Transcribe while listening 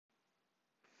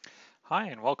Hi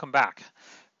and welcome back.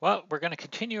 Well, we're going to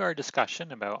continue our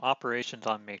discussion about operations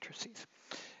on matrices.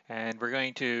 And we're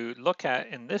going to look at,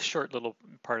 in this short little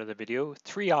part of the video,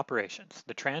 three operations: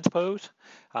 the transpose,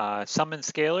 sum and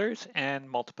scalars, and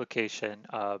multiplication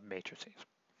of matrices.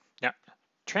 Now,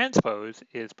 transpose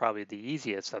is probably the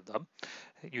easiest of them.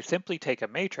 You simply take a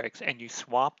matrix and you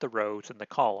swap the rows and the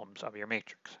columns of your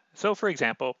matrix. So for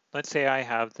example, let's say I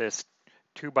have this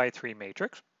 2 by 3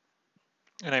 matrix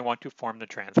and I want to form the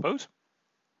transpose.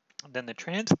 Then the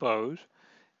transpose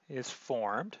is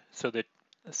formed, so the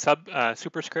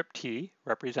superscript T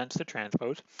represents the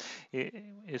transpose. It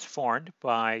is formed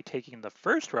by taking the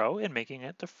first row and making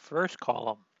it the first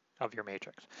column of your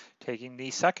matrix, taking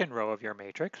the second row of your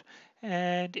matrix,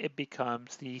 and it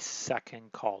becomes the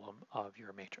second column of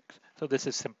your matrix. So this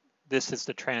is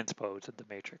the transpose of the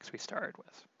matrix we started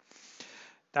with.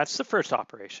 That's the first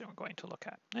operation we're going to look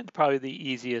at, and probably the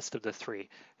easiest of the three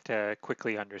to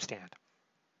quickly understand.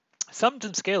 Sums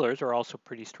and scalars are also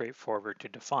pretty straightforward to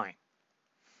define.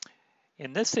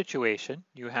 In this situation,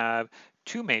 you have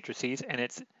two matrices, and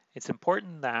it's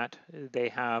important that they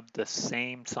have the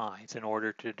same size in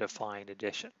order to define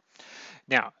addition.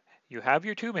 Now, you have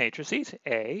your two matrices,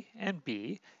 A and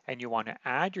B, and you want to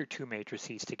add your two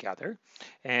matrices together.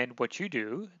 And what you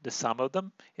do, the sum of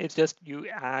them, is just you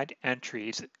add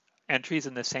entries. Entries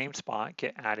in the same spot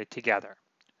get added together.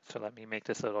 So let me make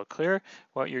this a little clearer.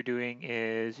 What you're doing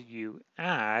is you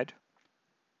add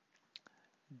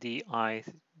the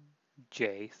ijth.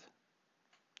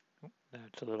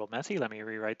 That's a little messy. Let me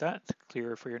rewrite that. It's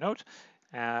clearer for your notes.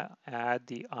 Add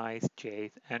the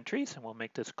ijth entries, and we'll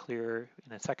make this clearer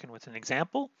in a second with an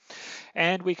example.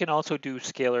 And we can also do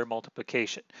scalar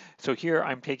multiplication. So here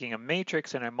I'm taking a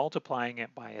matrix and I'm multiplying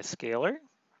it by a scalar.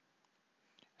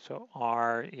 So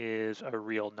R is a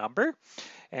real number.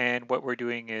 And what we're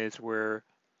doing is we're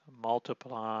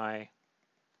multiply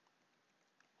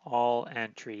all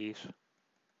entries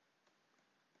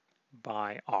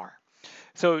by R.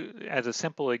 So as a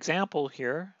simple example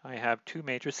here, I have two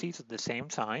matrices of the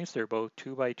same size. They're both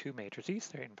 2 by 2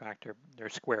 matrices. In fact, they're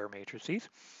square matrices.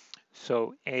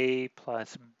 So A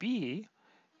plus B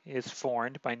is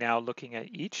formed by now looking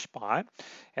at each spot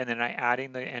and then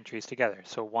adding the entries together.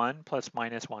 So 1 plus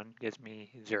minus 1 gives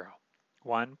me 0.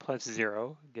 1 plus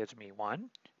 0 gives me 1.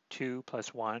 2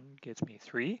 plus 1 gives me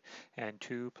 3. And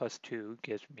 2 plus 2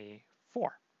 gives me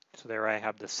 4. So there I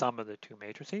have the sum of the two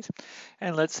matrices.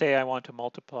 And let's say I want to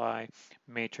multiply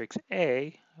matrix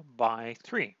A by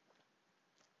 3.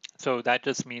 So that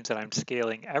just means that I'm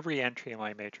scaling every entry in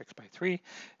my matrix by 3.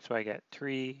 So I get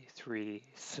 3, 3,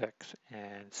 6,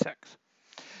 and 6.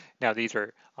 Now these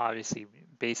are obviously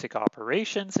basic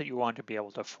operations that you want to be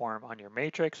able to form on your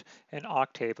matrix, and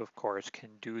Octave, of course, can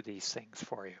do these things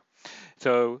for you.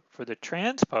 So for the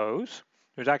transpose,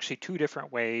 there's actually two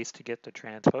different ways to get the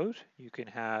transpose. You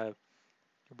can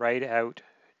write out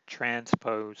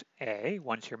transpose A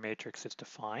once your matrix is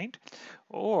defined,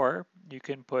 or you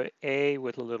can put A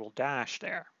with a little dash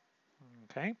there.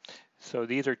 Okay, so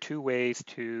these are two ways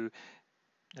to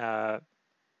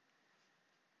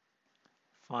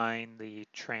find the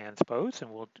transpose,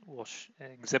 and we'll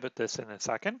exhibit this in a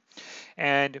second.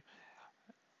 And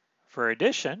for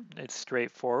addition, it's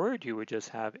straightforward. You would just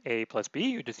have A plus B.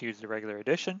 You just use the regular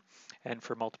addition. And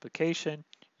for multiplication,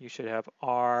 you should have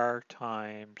R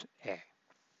times A,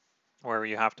 where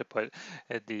you have to put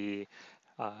the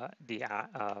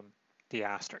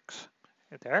asterisks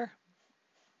there.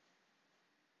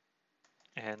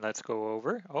 And let's go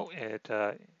over. Oh, it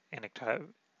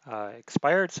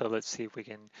expired. So let's see if we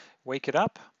can wake it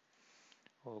up.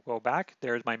 We'll go back.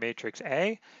 There's my matrix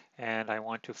A, and I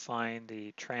want to find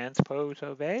the transpose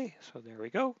of A. So there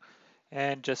we go.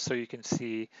 And just so you can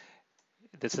see,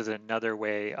 this is another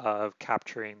way of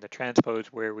capturing the transpose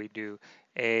where we do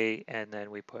A and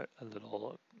then we put a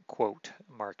little quote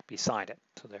mark beside it.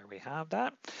 So there we have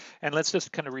that. And let's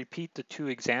just kind of repeat the two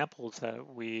examples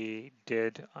that we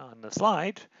did on the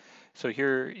slide. So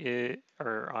here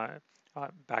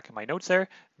back in my notes there,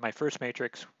 my first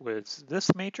matrix was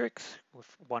this matrix with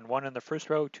 1, 1 in the first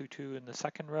row, 2, 2 in the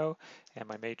second row, and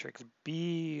my matrix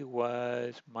B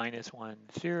was minus 1,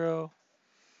 0,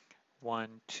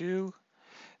 1, 2.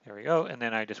 There we go, and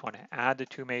then I just want to add the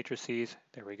two matrices.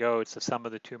 There we go, it's the sum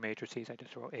of the two matrices. I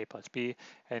just wrote A plus B,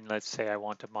 and let's say I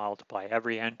want to multiply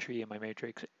every entry in my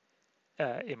matrix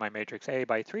A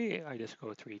by 3. I just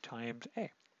go 3 times A, and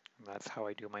that's how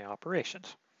I do my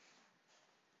operations.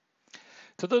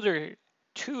 So those are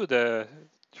two of the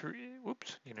three,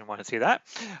 whoops, you didn't want to see that.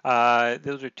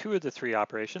 Those are two of the three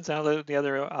operations. Now the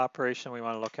other operation we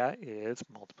want to look at is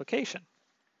multiplication.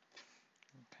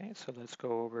 Okay, so let's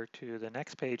go over to the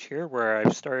next page here where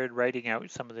I've started writing out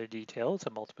some of the details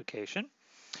of multiplication.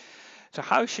 So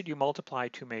how should you multiply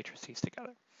two matrices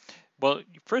together? Well,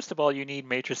 first of all, you need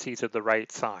matrices of the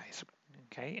right size.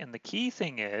 Okay, and the key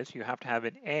thing is you have to have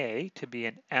an A to be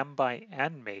an m by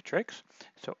n matrix.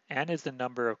 So n is the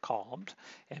number of columns,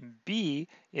 and B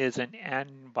is an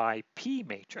n by p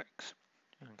matrix.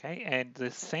 Okay, and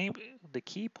the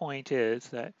key point is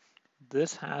that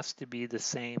this has to be the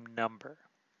same number.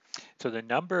 So the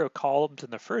number of columns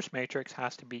in the first matrix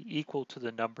has to be equal to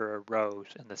the number of rows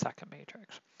in the second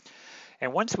matrix.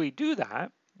 And once we do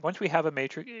that, once we have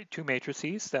two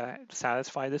matrices that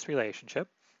satisfy this relationship,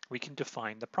 we can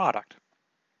define the product.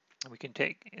 We can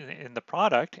take, in the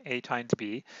product, A times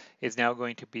B is now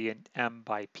going to be an M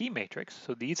by P matrix.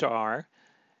 So these are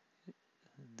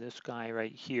this guy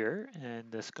right here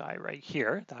and this guy right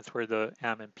here. That's where the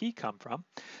M and P come from,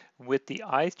 with the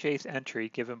ijth entry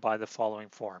given by the following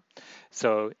form.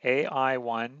 So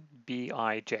AI1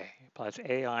 Bij plus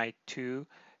AI2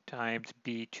 times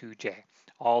B2J,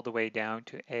 all the way down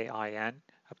to AIN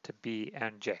up to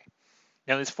BNJ.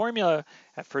 Now this formula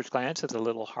at first glance is a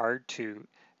little hard to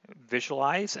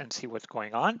visualize and see what's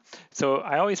going on. So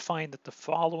I always find that the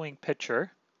following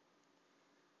picture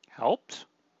helps.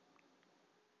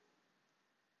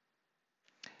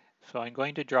 So I'm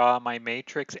going to draw my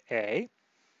matrix A.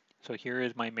 So here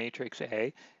is my matrix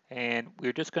A, and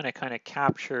we're just going to kind of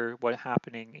capture what's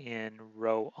happening in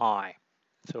row I.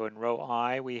 So in row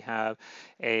I, we have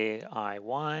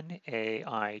AI1,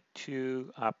 AI2,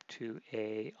 up to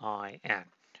AIN.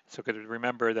 So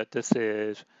remember that this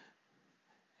is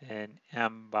an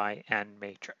M by N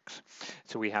matrix.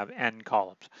 So we have N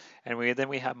columns. And then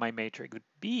we have my matrix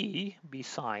B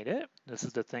beside it. This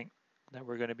is the thing that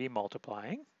we're going to be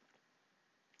multiplying.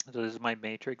 So this is my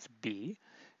matrix B,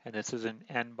 and this is an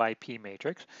N by P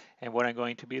matrix. And what I'm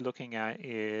going to be looking at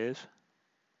is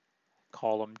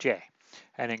column J.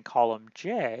 And in column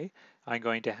J, I'm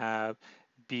going to have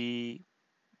B1J,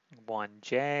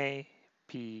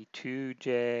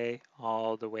 P2J,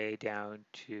 all the way down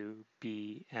to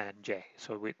BNJ.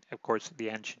 So of course,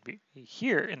 the N should be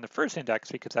here in the first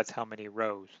index because that's how many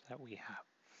rows that we have.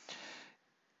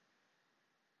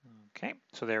 Okay,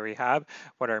 so there we have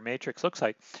what our matrix looks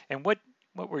like. And what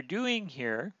we're doing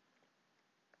here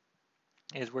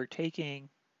is we're taking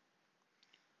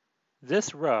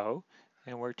this row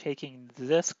and we're taking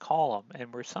this column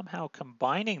and we're somehow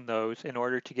combining those in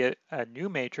order to get a new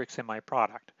matrix in my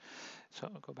product. So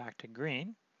I'll go back to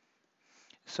green.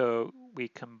 So we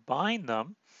combine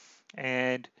them,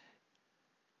 and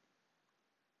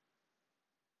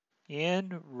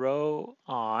in row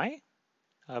I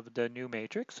of the new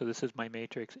matrix, so this is my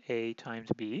matrix A times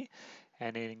B,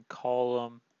 and in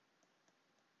column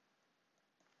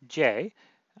J,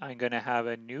 I'm going to have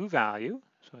a new value.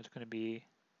 So it's going to be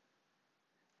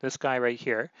this guy right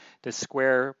here, the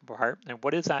square part. And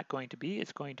what is that going to be?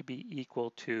 It's going to be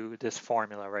equal to this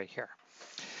formula right here.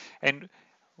 And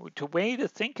the way to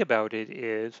think about it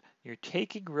is you're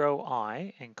taking row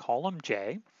I and column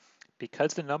J,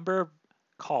 because the number of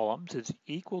columns is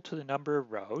equal to the number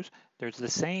of rows, there's the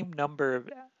same number of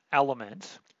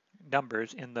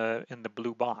numbers in the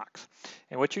blue box.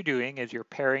 And what you're doing is you're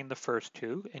pairing the first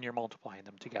two and you're multiplying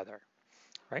them together,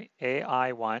 right?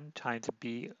 AI1 times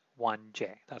B1J,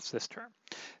 that's this term.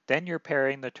 Then you're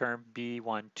pairing the term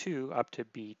B12 up to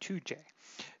B2J.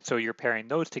 So you're pairing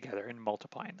those together and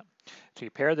multiplying them. So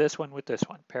you pair this one with this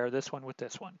one, pair this one with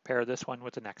this one, pair this one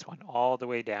with the next one, all the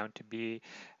way down to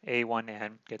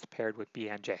BA1N gets paired with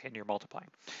BNJ, and you're multiplying.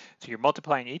 So you're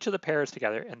multiplying each of the pairs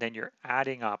together, and then you're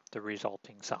adding up the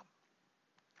resulting sum.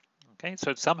 Okay,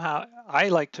 so somehow I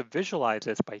like to visualize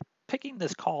this by picking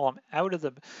this column out of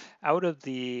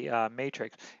the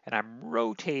matrix, and I'm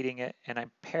rotating it, and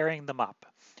I'm pairing them up,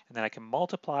 and then I can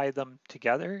multiply them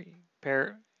together,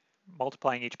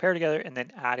 multiplying each pair together, and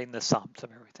then adding the sums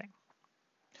of everything.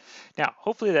 Now,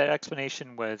 hopefully that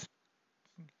explanation was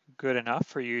good enough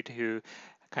for you to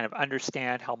kind of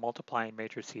understand how multiplying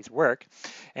matrices work.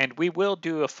 And we will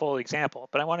do a full example,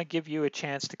 but I want to give you a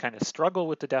chance to kind of struggle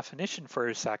with the definition for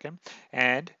a second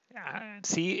and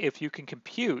see if you can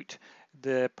compute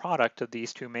the product of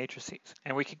these two matrices.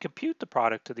 And we can compute the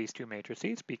product of these two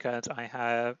matrices because I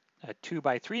have a 2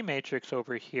 by 3 matrix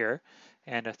over here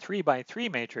and a 3 by 3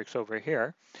 matrix over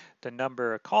here. The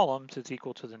number of columns is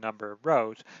equal to the number of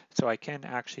rows, so I can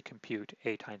actually compute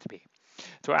A times B.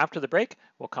 So after the break,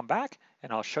 we'll come back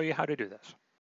and I'll show you how to do this.